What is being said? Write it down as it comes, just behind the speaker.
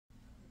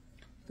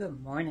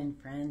Good morning,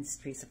 friends.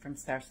 Teresa from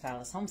Star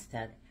Stylist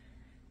Homestead.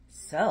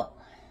 So,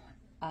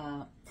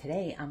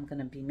 today I'm going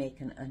to be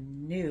making a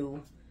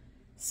new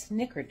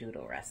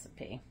Snickerdoodle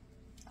recipe.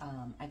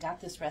 I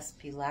got this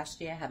recipe last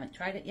year. I haven't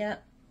tried it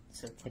yet,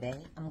 so today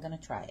I'm going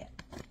to try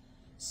it.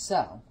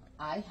 So,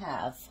 I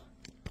have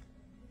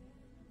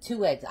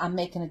 2 eggs. I'm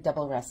making a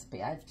double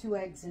recipe. I have 2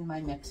 eggs in my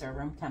mixer,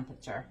 room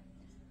temperature,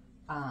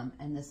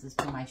 and this is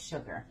for my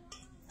sugar.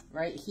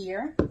 Right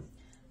here,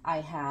 I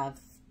have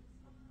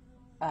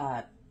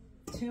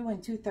 2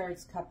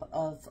 2/3 cup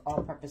of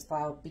all-purpose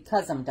flour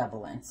because I'm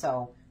doubling.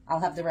 So I'll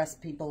have the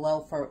recipe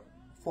below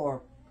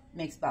for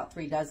makes about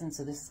 3 dozen.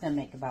 So this is going to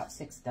make about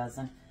 6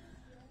 dozen.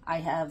 I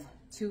have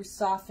 2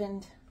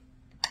 softened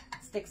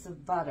sticks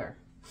of butter.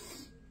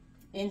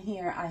 In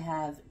here I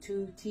have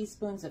 2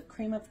 teaspoons of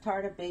cream of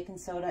tartar, baking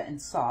soda,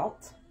 and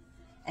salt.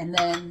 And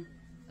then,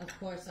 of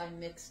course, I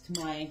mixed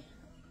my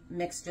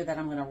mixture that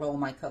I'm going to roll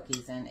my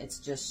cookies in. It's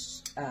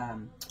just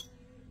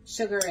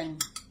sugar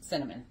and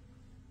cinnamon.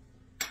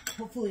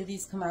 Hopefully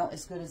these come out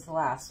as good as the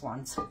last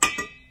ones.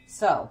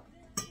 So,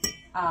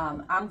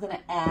 I'm going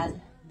to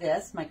add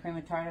this, my cream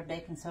of tartar,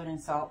 baking soda,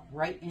 and salt,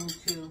 right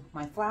into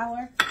my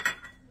flour.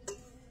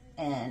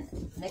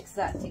 And mix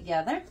that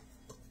together.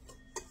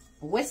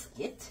 Whisk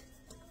it.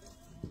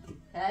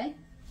 Okay?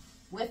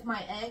 With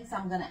my eggs,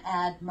 I'm going to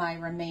add my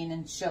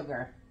remaining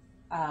sugar.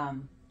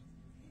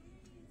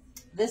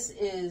 This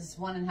is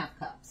 1.5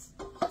 cups.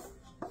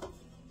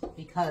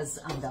 Because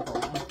I'm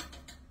doubling.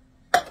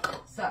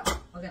 So,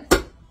 we're going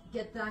to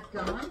get that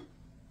going.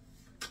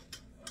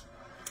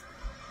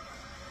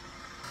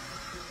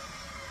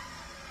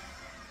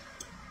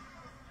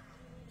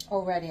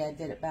 Already I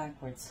did it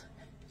backwards.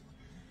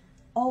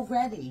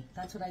 Already.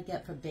 That's what I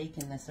get for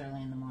baking this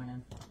early in the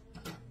morning.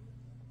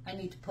 I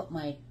need to put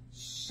my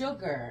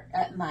sugar,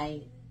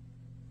 my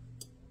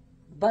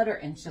butter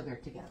and sugar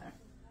together.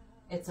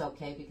 It's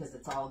okay because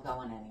it's all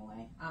going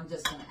anyway. I'm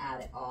just going to add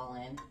it all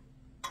in.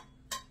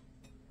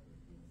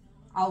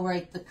 I'll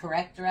write the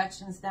correct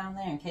directions down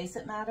there in case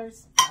it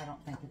matters. I don't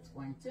think it's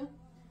going to.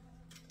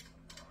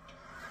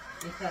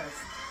 Because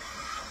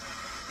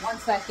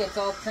once that gets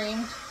all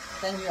creamed,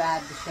 then you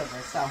add the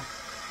sugar. So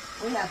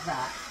we have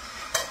that.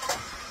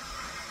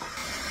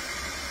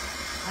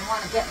 I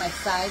want to get my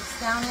sides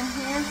down in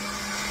here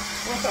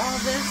with all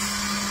this.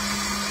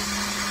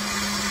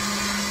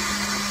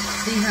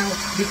 See how,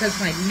 because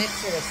my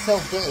mixer is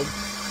so big.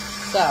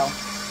 So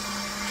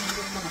I'm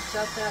just going to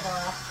shut that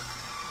off.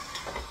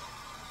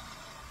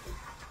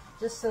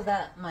 Just so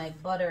that my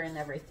butter and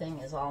everything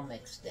is all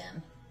mixed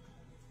in.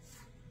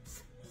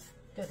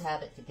 Good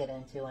habit to get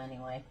into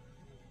anyway.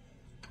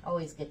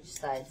 Always get your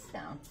sides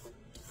down.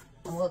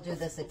 And we'll do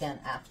this again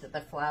after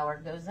the flour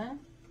goes in.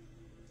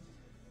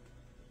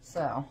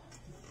 So,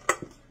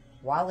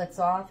 while it's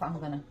off, I'm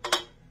going to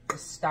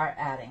just start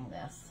adding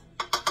this.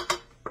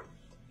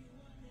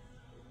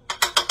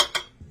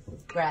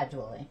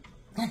 Gradually.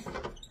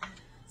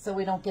 So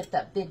we don't get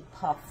that big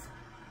puff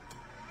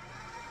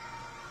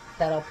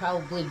that I'll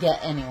probably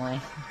get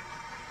anyway.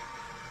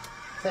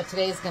 So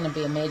today's going to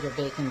be a major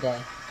baking day.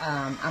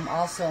 I'm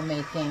also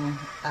making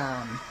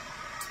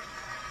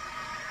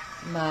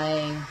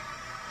my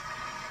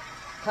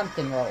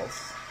pumpkin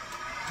rolls.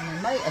 And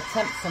I might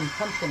attempt some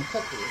pumpkin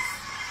cookies.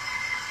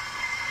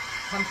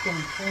 Pumpkin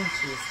cream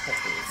cheese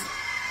cookies.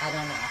 I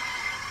don't know.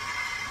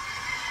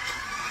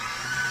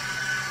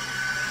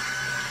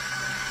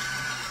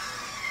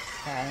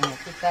 Okay, I'm going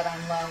to keep that on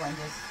low and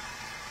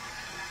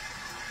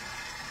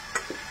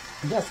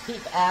just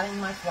keep adding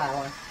my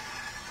flour.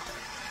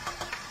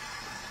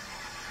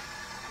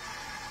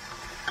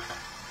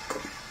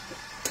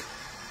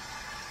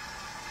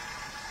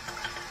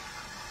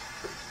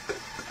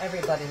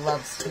 Everybody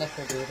loves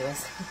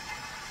Snickerdoodles.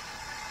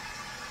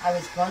 I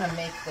was going to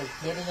make the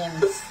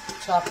Gideon's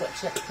chocolate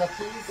chip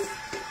cookies.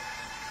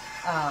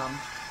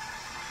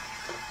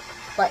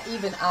 But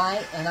even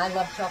I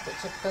love chocolate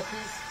chip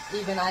cookies,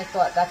 even I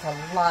thought that's a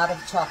lot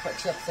of chocolate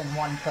chips in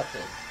one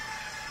cookie.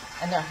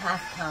 And they're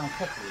half-pound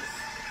cookies.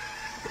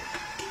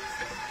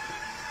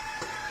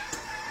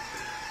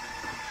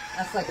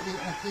 That's like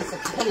eating a piece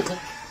of cake.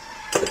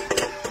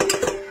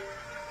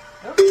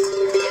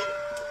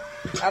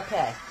 Oops.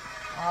 Okay,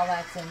 all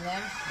that's in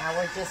there. Now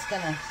we're just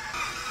going to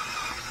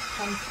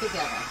come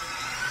together.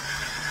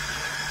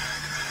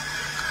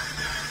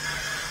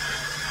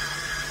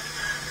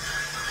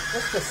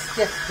 Just a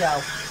stiff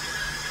dough.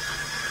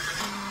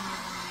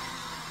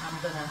 I'm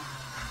going to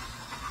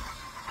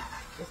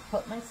just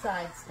put my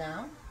sides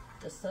down,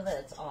 just so that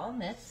it's all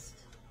mixed.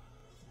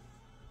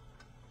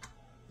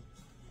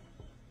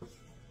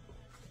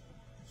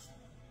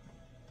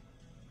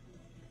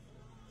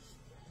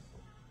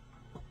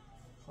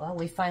 Well,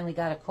 we finally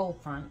got a cold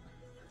front.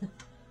 It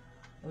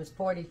was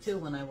 42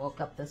 when I woke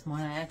up this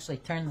morning. I actually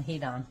turned the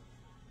heat on.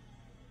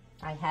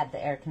 I had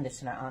the air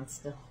conditioner on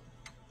still.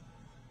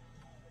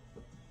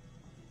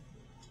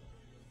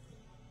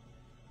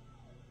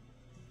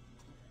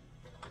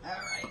 All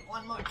right,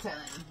 one more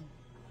time.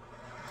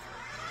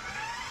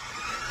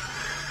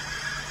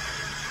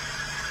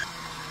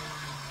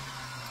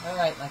 All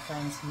right, my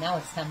friends, now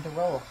it's time to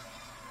roll.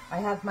 I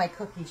have my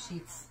cookie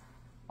sheets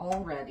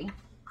all ready.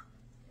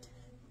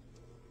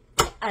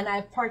 And I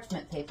have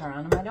parchment paper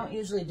on them. I don't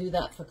usually do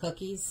that for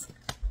cookies.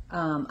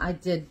 I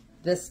did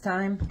this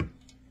time.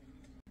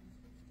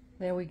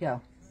 There we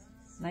go.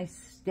 Nice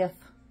stiff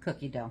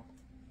cookie dough.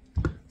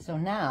 So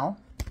now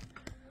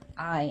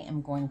I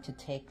am going to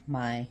take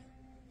my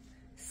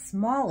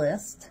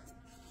smallest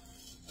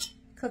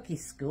cookie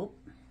scoop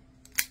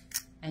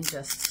and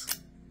just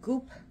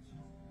scoop,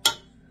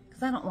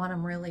 because I don't want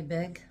them really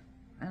big.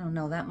 I don't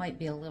know, that might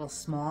be a little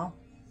small.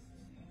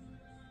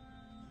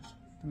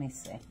 Let me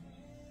see.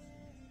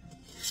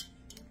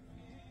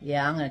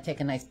 Yeah, I'm going to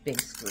take a nice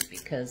big scoop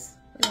because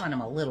we want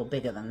them a little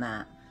bigger than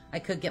that. I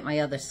could get my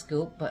other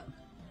scoop, but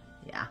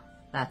yeah,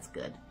 that's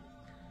good.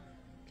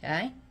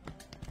 Okay.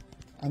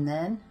 And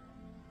then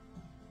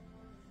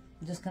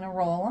I'm just going to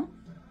roll them.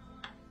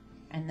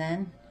 And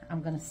then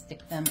I'm going to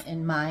stick them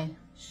in my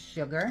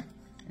sugar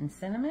and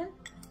cinnamon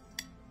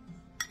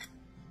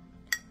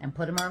and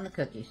put them on the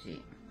cookie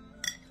sheet.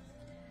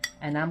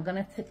 And I'm going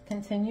to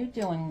continue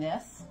doing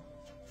this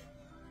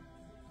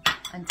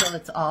until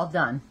it's all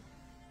done.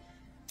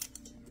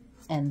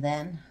 And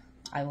then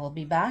I will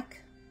be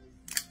back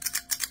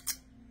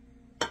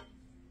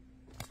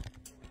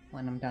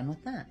when I'm done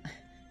with that.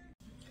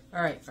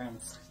 All right,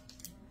 friends,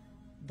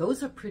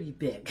 those are pretty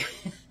big.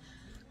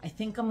 I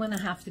think I'm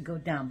gonna have to go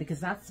down because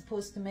that's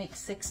supposed to make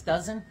 6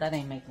 dozen. That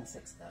ain't making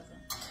 6 dozen.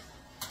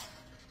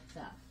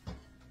 So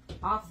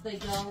off they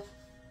go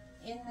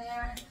in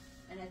there,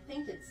 and I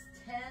think it's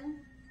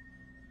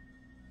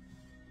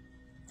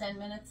 10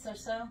 minutes or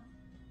so.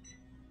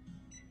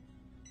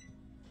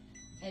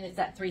 And it's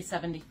at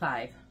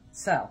 375.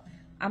 So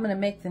I'm going to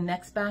make the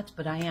next batch,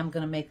 but I am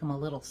going to make them a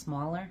little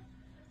smaller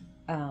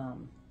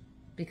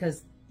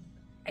because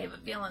I have a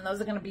feeling those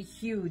are going to be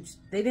huge.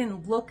 They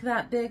didn't look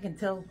that big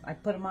until I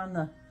put them on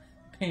the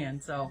pan,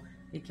 so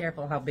be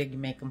careful how big you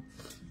make them.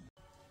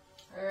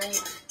 All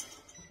right,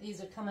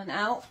 these are coming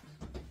out.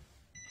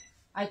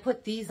 I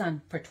put these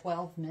on for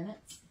 12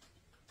 minutes.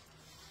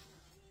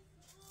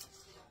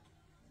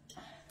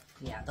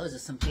 Yeah, those are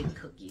some big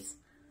cookies.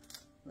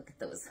 Look at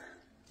those.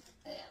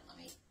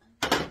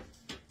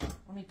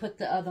 Let me put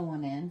the other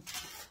one in.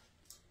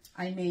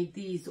 I made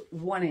these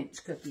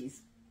 1-inch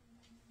cookies.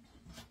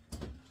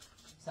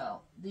 So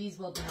these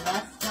will be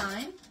less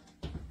time.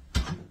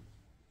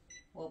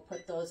 We'll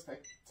put those for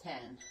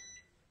 10.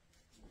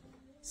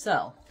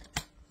 So,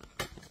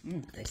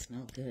 they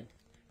smell good.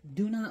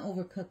 Do not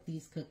overcook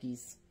these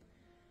cookies.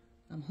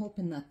 I'm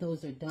hoping that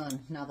those are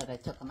done now that I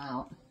took them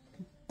out.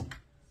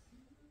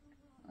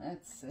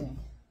 Let's see.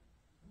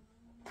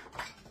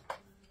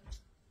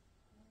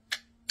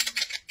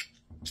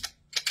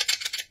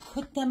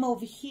 Put them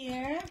over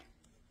here.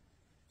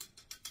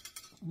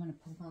 I'm going to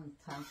put on the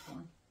top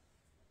one.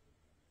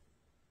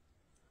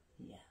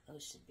 Yeah,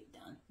 those should be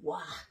done.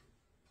 Wow.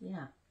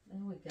 Yeah,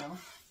 there we go.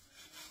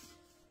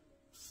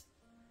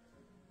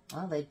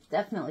 Well, they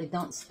definitely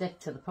don't stick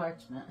to the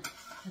parchment.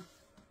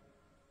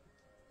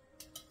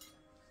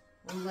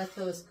 We'll let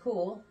those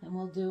cool and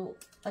we'll do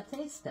a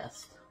taste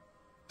test.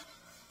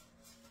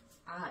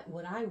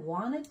 What I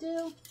want to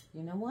do,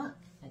 you know what?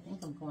 I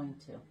think I'm going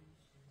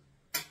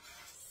to.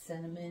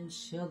 Cinnamon,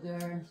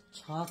 sugar,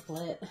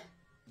 chocolate,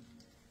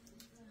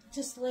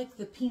 just like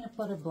the peanut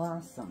butter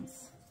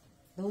blossoms.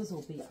 Those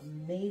will be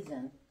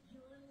amazing.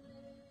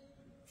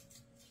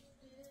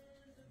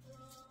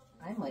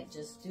 I might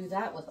just do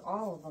that with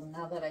all of them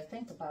now that I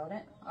think about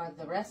it, or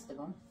the rest of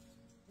them.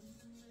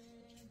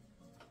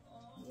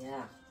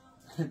 Yeah,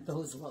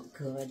 those look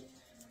good.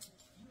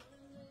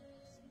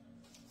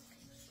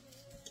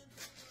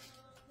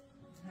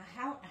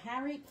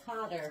 Harry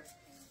Potter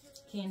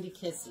candy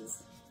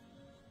kisses.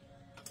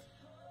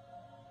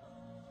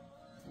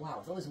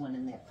 Wow, those went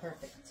in there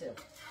perfect too.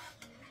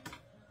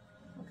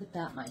 Look at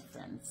that, my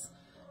friends.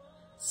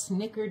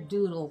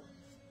 Snickerdoodle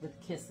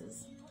with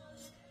kisses.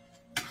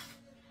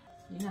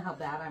 You know how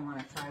bad I want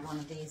to try one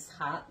of these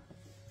hot?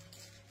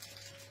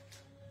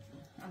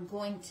 I'm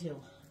going to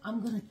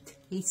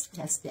taste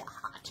test it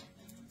hot.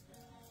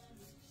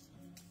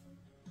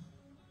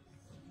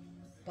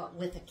 But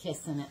with a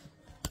kiss in it.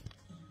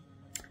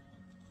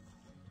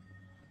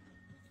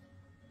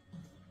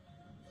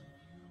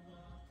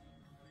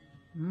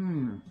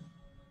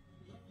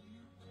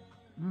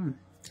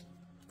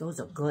 Those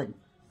are good.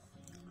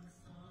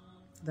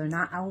 They're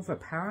not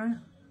overpowering.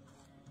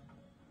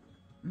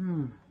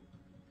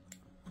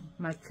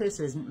 My kiss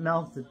isn't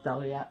melted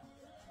though yet.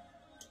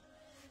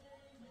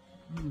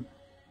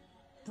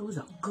 Those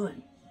are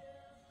good.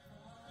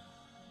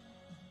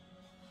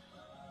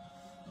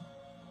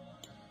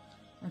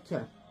 That's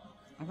it.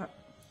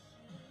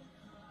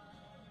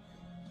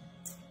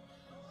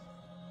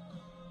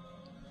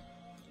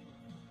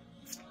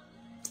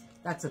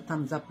 That's a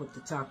thumbs up with the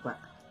chocolate.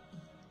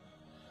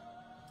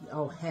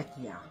 Oh, heck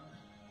yeah.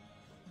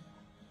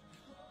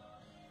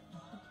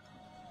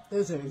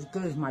 Those are as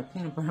good as my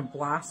peanut butter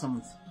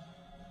blossoms.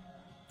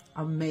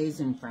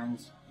 Amazing,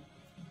 friends.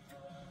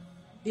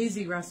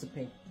 Easy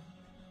recipe.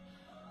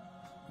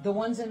 The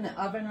ones in the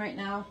oven right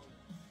now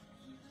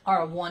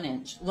are 1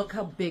 inch. Look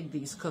how big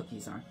these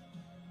cookies are.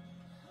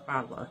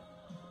 Wow,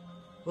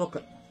 look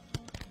at.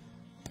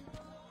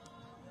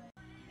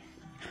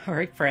 All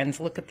right, friends,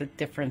 look at the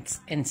difference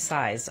in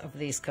size of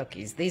these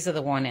cookies. These are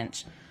the 1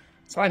 inch.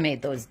 So I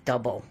made those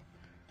double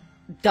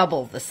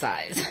the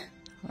size.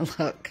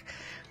 Look,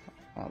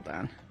 hold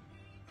on.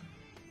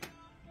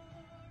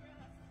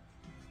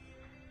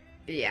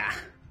 Yeah.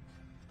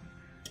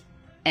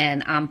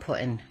 And I'm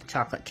putting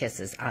chocolate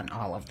kisses on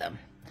all of them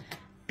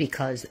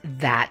because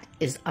that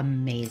is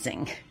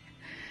amazing.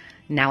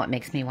 Now it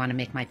makes me want to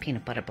make my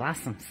peanut butter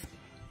blossoms.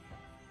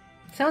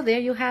 So there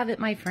you have it,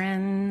 my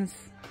friends.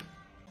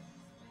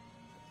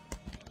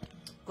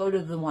 Go to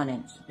the 1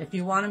 inch. If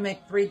you want to make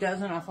 3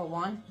 dozen off of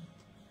one,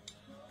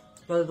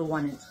 go to the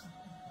 1 inch,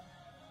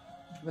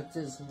 which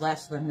is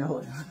less than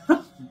those.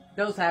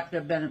 Those have to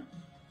have been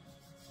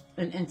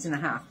 1.5 inches.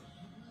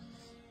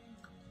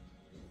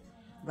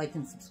 Like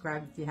and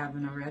subscribe if you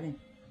haven't already.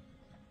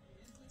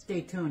 Stay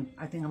tuned.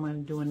 I think I'm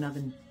going to do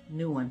another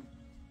new one.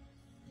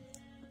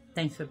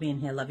 Thanks for being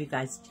here. Love you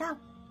guys. Ciao.